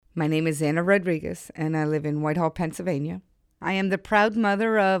My name is Anna Rodriguez, and I live in Whitehall, Pennsylvania. I am the proud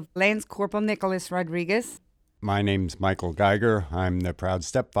mother of Lance Corporal Nicholas Rodriguez. My name's Michael Geiger. I'm the proud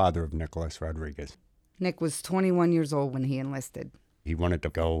stepfather of Nicholas Rodriguez. Nick was 21 years old when he enlisted. He wanted to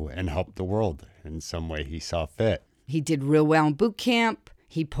go and help the world in some way he saw fit. He did real well in boot camp.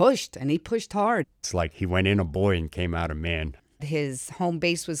 He pushed, and he pushed hard. It's like he went in a boy and came out a man. His home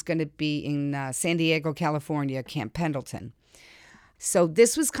base was going to be in San Diego, California, Camp Pendleton. So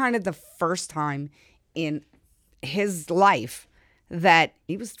this was kind of the first time in his life that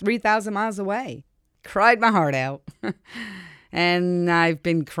he was 3,000 miles away. Cried my heart out. And I've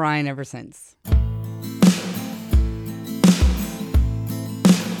been crying ever since.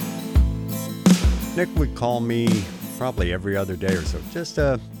 Nick would call me probably every other day or so, just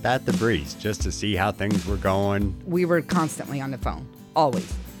to bat the breeze, just to see how things were going. We were constantly on the phone,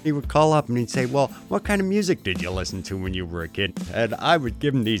 always. He would call up and he'd say, well, what kind of music did you listen to when you were a kid? And I would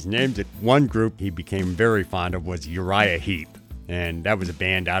give him these names. One group he became very fond of was Uriah Heep. And that was a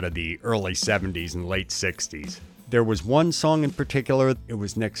band out of the early 70s and late 60s. There was one song in particular, it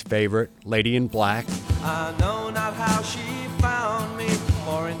was Nick's favorite, Lady in Black. I know not how she found me,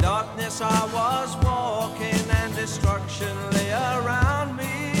 for in darkness I was walking, and destruction lay around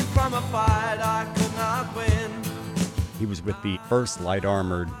me. From a fight I could not win. He was with the 1st Light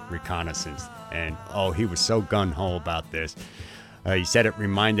Armored Reconnaissance, and he was so gung-ho about this. He said it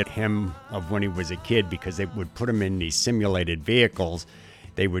reminded him of when he was a kid because they would put him in these simulated vehicles.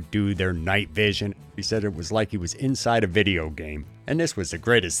 They would do their night vision. He said it was like he was inside a video game. And this was the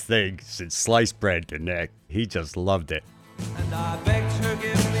greatest thing since sliced bread to Nick. He just loved it. And I begged her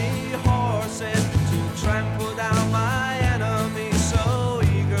give me horses to trample down my enemies. So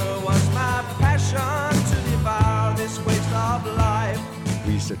eager was my passion to devour this waste of life.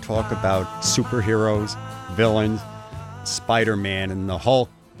 We used to talk about superheroes, villains, Spider-Man and the Hulk.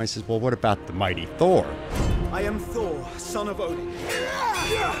 I said, well, what about the mighty Thor? I am Thor, son of Odin.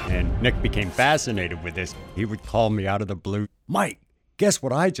 And Nick became fascinated with this. He would call me out of the blue. Mike, guess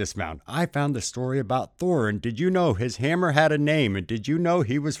what I just found? I found the story about Thor, and did you know his hammer had a name? And did you know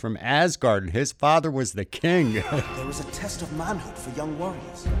he was from Asgard and his father was the king? There was a test of manhood for young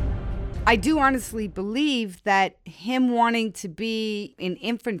warriors. I do honestly believe that him wanting to be in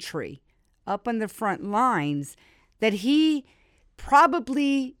infantry up on the front lines, that he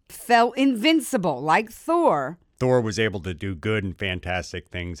probably felt invincible like Thor. Thor was able to do good and fantastic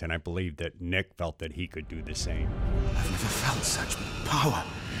things, and I believe that Nick felt that he could do the same. I've never felt such power.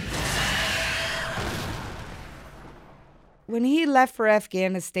 When he left for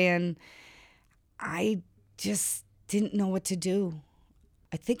Afghanistan, I just didn't know what to do.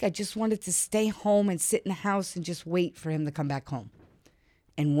 I think I just wanted to stay home and sit in the house and just wait for him to come back home.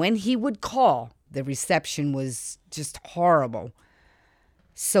 And when he would call, the reception was just horrible.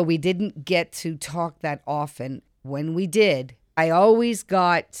 So we didn't get to talk that often. When we did, I always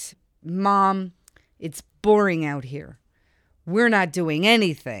got, Mom, it's boring out here. We're not doing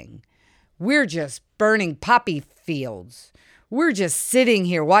anything. We're just burning poppy fields. We're just sitting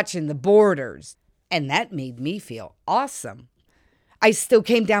here watching the borders. And that made me feel awesome. I still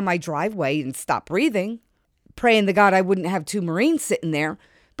came down my driveway and stopped breathing, praying to God I wouldn't have 2 Marines sitting there.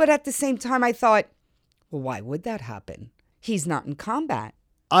 But at the same time, I thought, well, why would that happen? He's not in combat.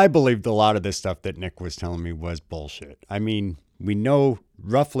 I believed a lot of this stuff that Nick was telling me was bullshit. I mean, we know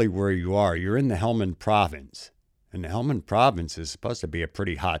roughly where you are. You're in the Helmand Province. And the Helmand Province is supposed to be a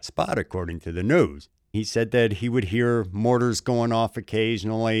pretty hot spot, according to the news. He said that he would hear mortars going off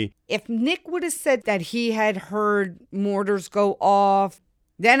occasionally. If Nick would have said that he had heard mortars go off,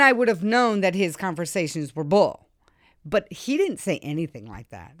 then I would have known that his conversations were bull. But he didn't say anything like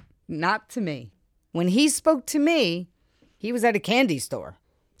that. Not to me. When he spoke to me, he was at a candy store.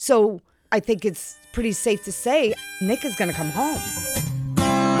 So I think it's pretty safe to say Nick is going to come home.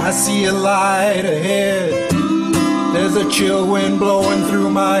 I see a light ahead. There's a chill wind blowing through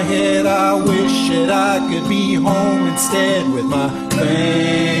my head. I wish that I could be home instead with my family.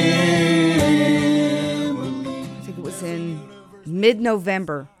 I think it was in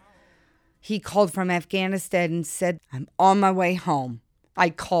mid-November. He called from Afghanistan and said, I'm on my way home. I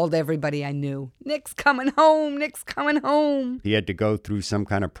called everybody I knew. Nick's coming home. Nick's coming home. He had to go through some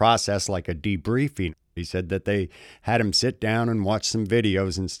kind of process like a debriefing. He said that they had him sit down and watch some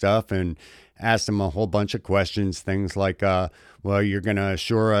videos and stuff and asked him a whole bunch of questions, things like, well, you're going to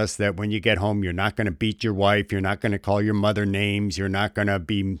assure us that when you get home, you're not going to beat your wife, you're not going to call your mother names, you're not going to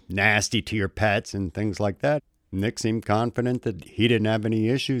be nasty to your pets and things like that. Nick seemed confident that he didn't have any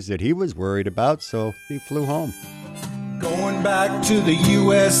issues that he was worried about, so he flew home. Going back to the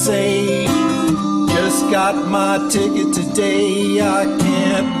USA, Just got my ticket today. I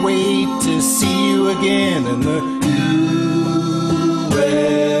can't wait to see you again in the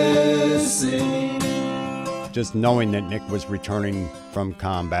USA. Just knowing that Nick was returning from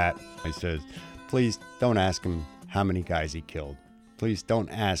combat, I said, please don't ask him how many guys he killed. Please don't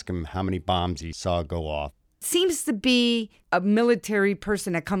ask him how many bombs he saw go off. Seems to be a military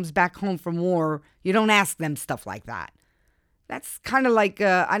person that comes back home from war. You don't ask them stuff like that. That's kind of like,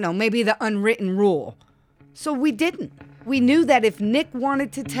 I don't know, maybe the unwritten rule. So we didn't. We knew that if Nick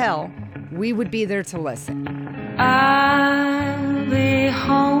wanted to tell, we would be there to listen. I'll be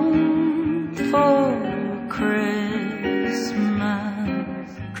home for Christmas.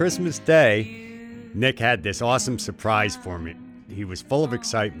 Christmas Day, Nick had this awesome surprise for me. He was full of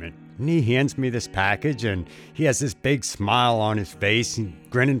excitement. And he hands me this package, and he has this big smile on his face and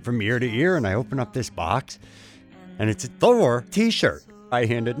grinning from ear to ear. And I open up this box, and it's a Thor t-shirt. I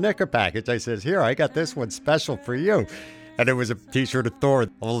handed Nick a package. I says, here, I got this one special for you. And it was a t-shirt of Thor,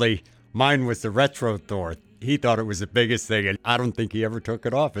 only mine was the retro Thor. He thought it was the biggest thing, and I don't think he ever took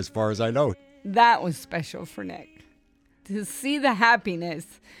it off as far as I know. That was special for Nick. To see the happiness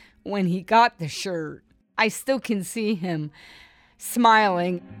when he got the shirt. I still can see him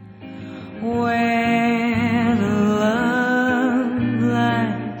smiling. Where love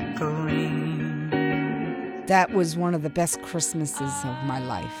like gleam. That was one of the best Christmases of my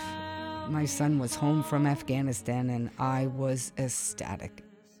life. My son was home from Afghanistan, and I was ecstatic.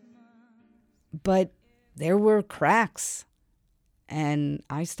 But there were cracks, and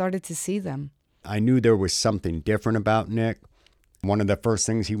I started to see them. I knew there was something different about Nick. One of the first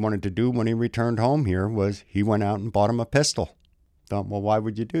things he wanted to do when he returned home here was he went out and bought him a pistol. Thought, well, why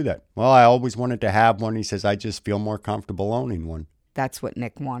would you do that? Well, I always wanted to have one. He says, I just feel more comfortable owning one. That's what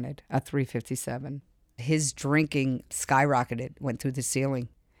Nick wanted, a .357. His drinking skyrocketed, went through the ceiling.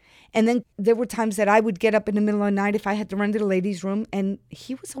 And then there were times that I would get up in the middle of the night if I had to run to the ladies' room, and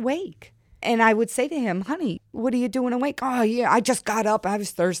he was awake. And I would say to him, honey, what are you doing awake? Oh, yeah, I just got up. I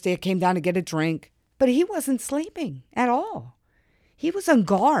was thirsty. I came down to get a drink. But he wasn't sleeping at all. He was on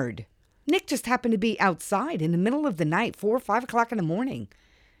guard. Nick just happened to be outside in the middle of the night, 4 or 5 o'clock in the morning.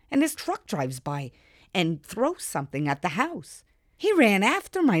 And his truck drives by and throws something at the house. He ran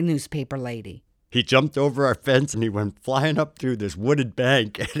after my newspaper lady. He jumped over our fence and he went flying up through this wooded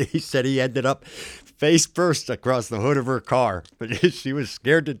bank. And he said he ended up face first across the hood of her car. But she was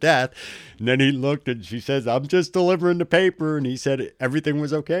scared to death. And then he looked and she says, I'm just delivering the paper. And he said everything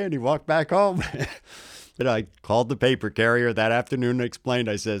was okay. And he walked back home. But I called the paper carrier that afternoon and explained.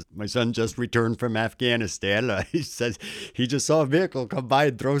 I says, my son just returned from Afghanistan. He says he just saw a vehicle come by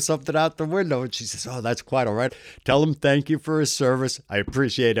and throw something out the window. And she says, oh, that's quite all right. Tell him thank you for his service. I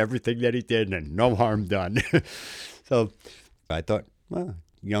appreciate everything that he did and no harm done. So I thought, well,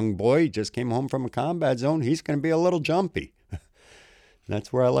 young boy just came home from a combat zone. He's going to be a little jumpy.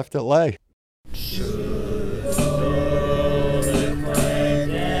 That's where I left it lay.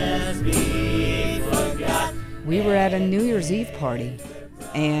 We were at a New Year's Eve party,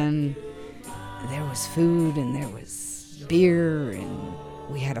 and there was food, and there was beer, and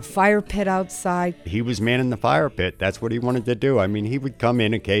we had a fire pit outside. He was manning the fire pit. That's what he wanted to do. I mean, he would come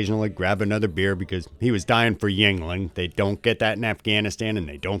in occasionally, grab another beer because he was dying for Yuengling. They don't get that in Afghanistan, and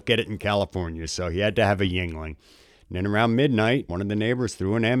they don't get it in California, so he had to have a Yuengling. And then around midnight, one of the neighbors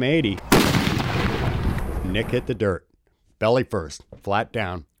threw an M80. Nick hit the dirt, belly first, flat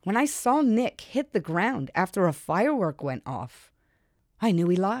down. When I saw Nick hit the ground after a firework went off, I knew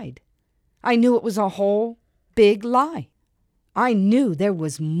he lied. I knew it was a whole big lie. I knew there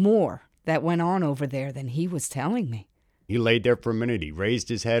was more that went on over there than he was telling me. He laid there for a minute. He raised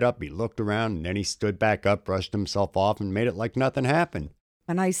his head up. He looked around, and then he stood back up, brushed himself off, and made it like nothing happened.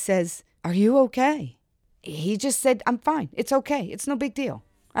 And I says, are you okay? He just said, I'm fine. It's okay. It's no big deal.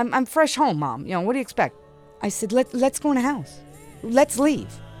 I'm fresh home, Mom. You know, what do you expect? I said, let's go in the house. Let's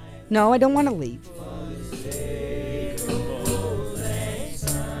leave. No, I don't want to leave.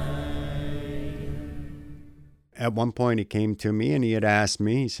 At one point, he came to me and he had asked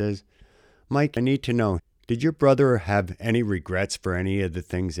me, he says, Mike, I need to know, did your brother have any regrets for any of the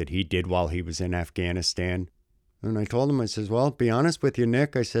things that he did while he was in Afghanistan? And I told him, I says, well, be honest with you,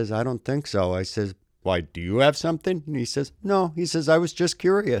 Nick. I says, I don't think so. I says, why, do you have something? And he says, no. He says, I was just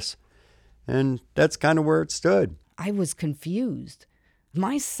curious. And that's kind of where it stood. I was confused.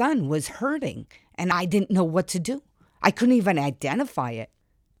 My son was hurting, and I didn't know what to do. I couldn't even identify it.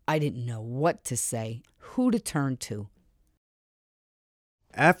 I didn't know what to say, who to turn to.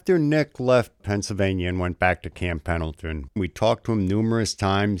 After Nick left Pennsylvania and went back to Camp Pendleton, we talked to him numerous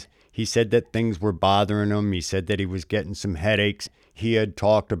times. He said that things were bothering him. He said that he was getting some headaches. He had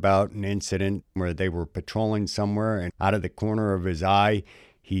talked about an incident where they were patrolling somewhere, and out of the corner of his eye,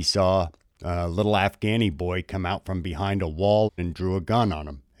 he saw a little Afghani boy come out from behind a wall and drew a gun on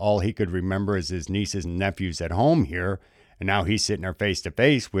him. All he could remember is his nieces and nephews at home here, and now he's sitting there face to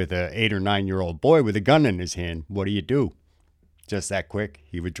face with an 8 or 9-year-old boy with a gun in his hand. What do you do? Just that quick,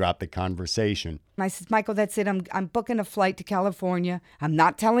 he would drop the conversation. And I said, Michael, that's it. I'm booking a flight to California. I'm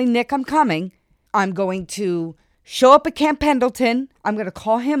not telling Nick I'm coming. I'm going to show up at Camp Pendleton. I'm going to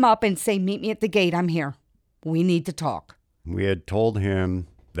call him up and say, meet me at the gate. I'm here. We need to talk. We had told him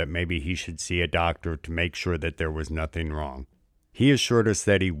that maybe he should see a doctor to make sure that there was nothing wrong. He assured us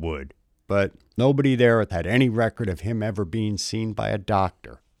that he would, but nobody there had any record of him ever being seen by a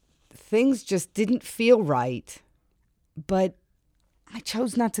doctor. Things just didn't feel right, but I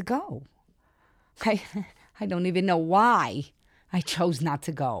chose not to go. I don't even know why I chose not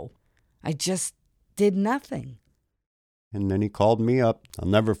to go. I just did nothing. And then he called me up. I'll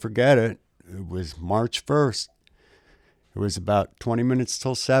never forget it. It was March 1st. It was about 20 minutes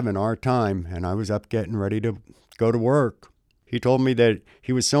till 7 our time, and I was up getting ready to go to work. He told me that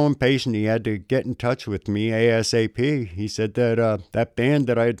he was so impatient he had to get in touch with me ASAP. He said that that band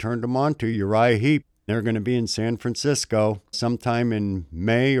that I had turned him on to, Uriah Heep, they're going to be in San Francisco sometime in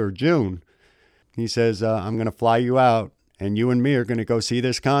May or June. He says, I'm going to fly you out, and you and me are going to go see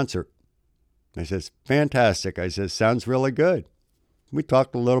this concert. I says, fantastic. I says, sounds really good. We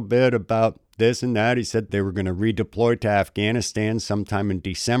talked a little bit about this and that. He said they were going to redeploy to Afghanistan sometime in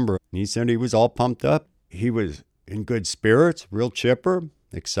December. He said he was all pumped up. He was in good spirits, real chipper,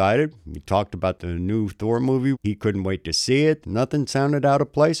 excited. We talked about the new Thor movie. He couldn't wait to see it. Nothing sounded out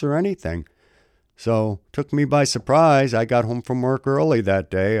of place or anything. So took me by surprise. I got home from work early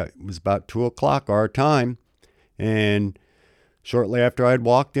that day. It was about 2 o'clock our time. And shortly after I'd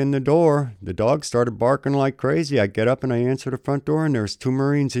walked in the door, the dog started barking like crazy. I get up and I answer the front door, and there's 2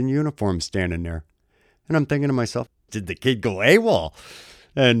 Marines in uniform standing there. And I'm thinking to myself, did the kid go AWOL?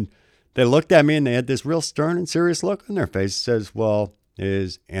 And they looked at me and they had this real stern and serious look on their face. It says, well,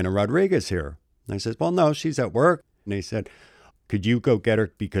 is Anna Rodriguez here? And I says, well, no, she's at work. And they said, could you go get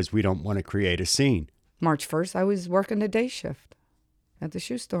her because we don't want to create a scene? March 1st, I was working the day shift at the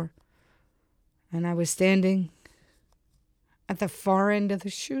shoe store. And I was standing at the far end of the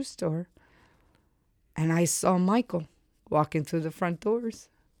shoe store. And I saw Michael walking through the front doors.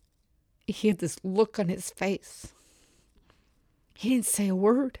 He had this look on his face. He didn't say a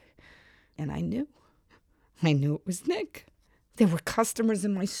word. And I knew it was Nick. There were customers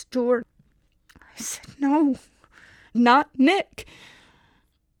in my store. I said, no, not Nick.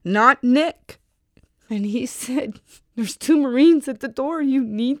 Not Nick. And he said, there's 2 Marines at the door. You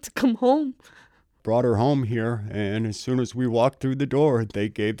need to come home. Brought her home here, and as soon as we walked through the door, they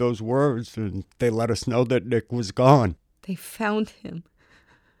gave those words, and they let us know that Nick was gone. They found him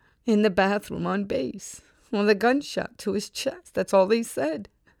in the bathroom on base with a gunshot to his chest. That's all they said.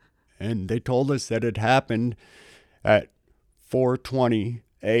 And they told us that it happened at 4:20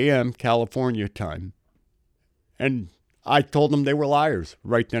 a.m. California time. And I told them they were liars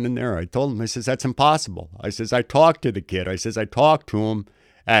right then and there. I told them, I says, that's impossible. I says, I talked to the kid. I says, I talked to him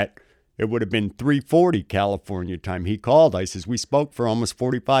at, it would have been 3:40 California time. He called. I says, we spoke for almost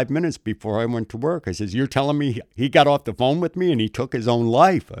 45 minutes before I went to work. I says, you're telling me he got off the phone with me and he took his own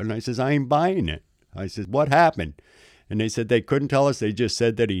life? And I says, I ain't buying it. I says, what happened? And they said they couldn't tell us. They just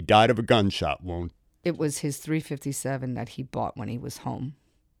said that he died of a gunshot wound. It was his .357 that he bought when he was home.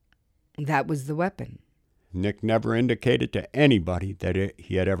 That was the weapon. Nick never indicated to anybody that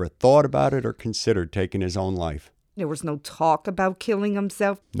he had ever thought about it or considered taking his own life. There was no talk about killing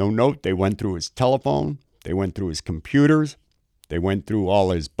himself. No note. They went through his telephone. They went through his computers. They went through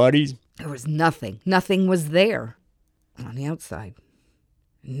all his buddies. There was nothing. Nothing was there. On the outside,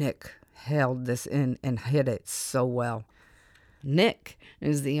 Nick held this in and hid it so well. Nick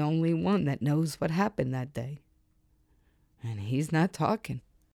is the only one that knows what happened that day. And he's not talking.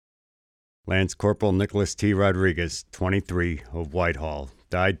 Lance Corporal Nicholas T. Rodriguez, 23, of Whitehall,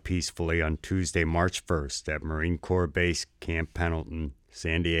 died peacefully on Tuesday, March 1st at Marine Corps Base Camp Pendleton,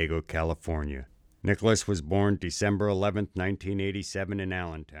 San Diego, California. Nicholas was born December 11th, 1987 in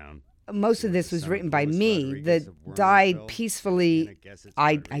Allentown. Most of this was written by me that died peacefully.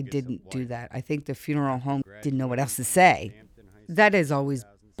 I didn't do that. I think the funeral home didn't know what else to say. That has always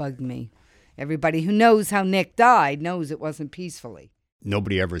bugged me. Everybody who knows how Nick died knows it wasn't peacefully.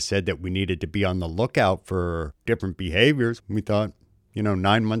 Nobody ever said that we needed to be on the lookout for different behaviors. We thought,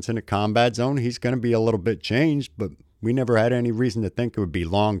 9 months in a combat zone, he's going to be a little bit changed, but we never had any reason to think it would be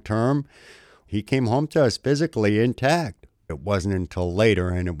long term. He came home to us physically intact. It wasn't until later,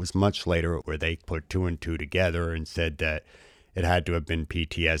 and it was much later, where they put 2 and 2 together and said that it had to have been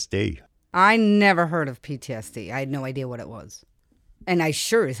PTSD. I never heard of PTSD. I had no idea what it was. And I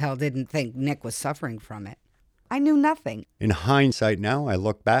sure as hell didn't think Nick was suffering from it. I knew nothing. In hindsight now, I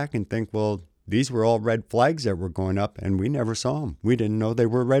look back and think, well, these were all red flags that were going up, and we never saw them. We didn't know they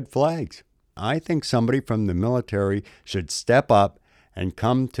were red flags. I think somebody from the military should step up and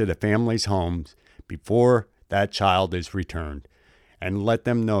come to the family's homes before that child is returned and let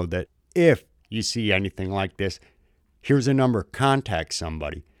them know that if you see anything like this, here's a number, contact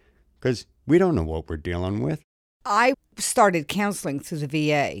somebody, because we don't know what we're dealing with. I started counseling through the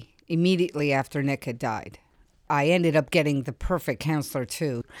VA immediately after Nick had died. I ended up getting the perfect counselor,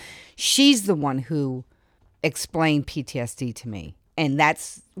 too. She's the one who explained PTSD to me. And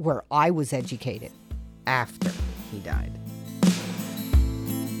that's where I was educated after he died.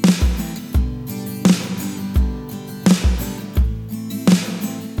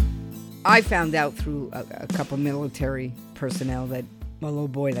 I found out through a couple military personnel that a little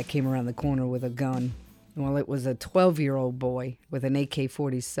boy that came around the corner with a gun, well, it was a 12-year-old boy with an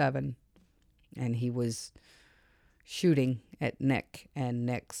AK-47, and he was shooting at Nick and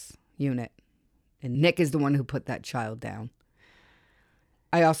Nick's unit. And Nick is the one who put that child down.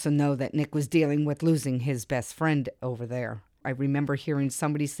 I also know that Nick was dealing with losing his best friend over there. I remember hearing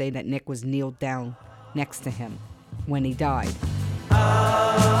somebody say that Nick was kneeled down next to him when he died.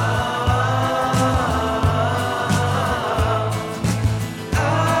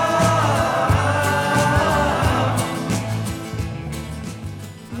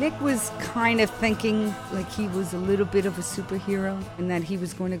 Nick was kind of thinking like he was a little bit of a superhero and that he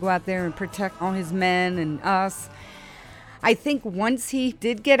was going to go out there and protect all his men and us. I think once he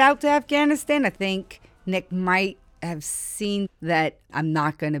did get out to Afghanistan, I think Nick might have seen that I'm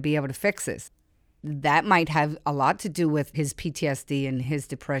not going to be able to fix this. That might have a lot to do with his PTSD and his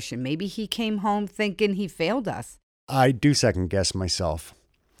depression. Maybe he came home thinking he failed us. I do second guess myself.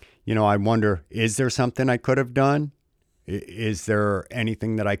 You know, I wonder, is there something I could have done? Is there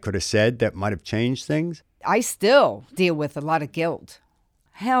anything that I could have said that might have changed things? I still deal with a lot of guilt.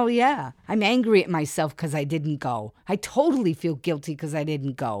 Hell yeah. I'm angry at myself because I didn't go. I totally feel guilty because I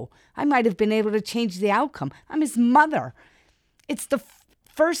didn't go. I might have been able to change the outcome. I'm his mother. It's the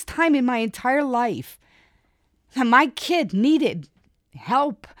first time in my entire life that my kid needed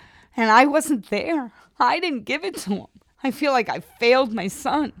help, and I wasn't there. I didn't give it to him. I feel like I failed my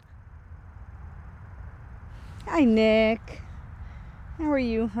son. Hi, Nick. How are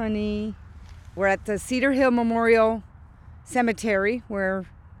you, honey? We're at the Cedar Hill Memorial Cemetery where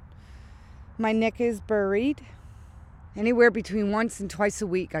my Nick is buried. Anywhere between once and twice a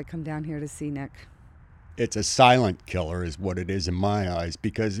week, I come down here to see Nick. It's a silent killer is what it is in my eyes,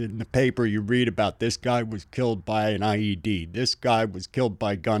 because in the paper you read about this guy was killed by an IED, this guy was killed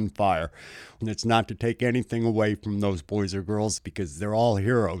by gunfire. And it's not to take anything away from those boys or girls because they're all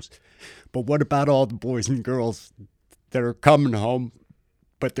heroes. But what about all the boys and girls that are coming home,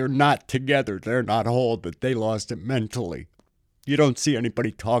 but they're not together, they're not whole, that they lost it mentally? You don't see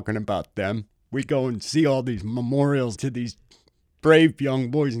anybody talking about them. We go and see all these memorials to these brave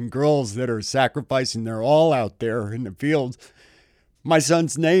young boys and girls that are sacrificing their all out there in the fields. My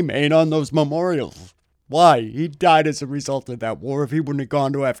son's name ain't on those memorials. Why? He died as a result of that war. If he wouldn't have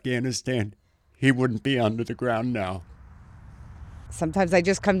gone to Afghanistan, he wouldn't be under the ground now. Sometimes I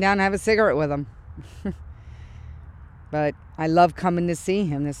just come down and have a cigarette with him. But I love coming to see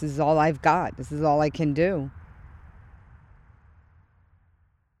him. This is all I've got. This is all I can do.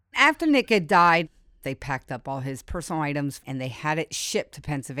 After Nick had died, they packed up all his personal items and they had it shipped to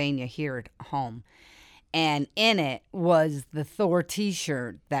Pennsylvania here at home. And in it was the Thor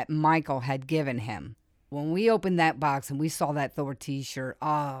t-shirt that Michael had given him. When we opened that box and we saw that Thor t-shirt,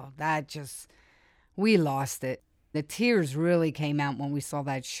 we lost it. The tears really came out when we saw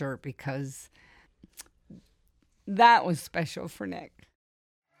that shirt because that was special for Nick.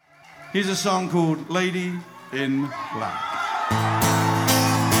 Here's a song called Lady in Black.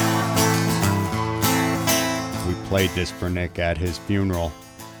 We played this for Nick at his funeral.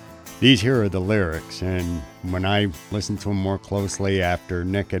 These here are the lyrics, and when I listened to them more closely after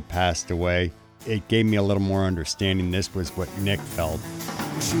Nick had passed away, it gave me a little more understanding. This was what Nick felt.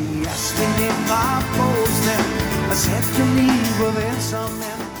 She asked me name my foes then. I said to me within some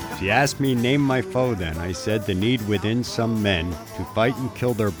men. She asked me name my foe then. I said the need within some men to fight and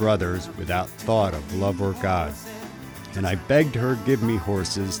kill their brothers without thought of love or God. And I begged her give me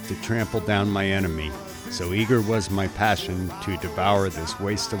horses to trample down my enemy. So eager was my passion to devour this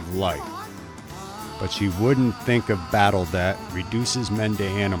waste of life. But she wouldn't think of battle that reduces men to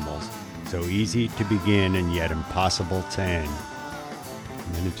animals, so easy to begin and yet impossible to end.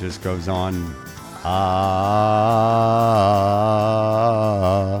 And then it just goes on. Ah,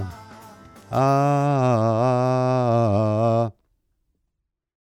 ah,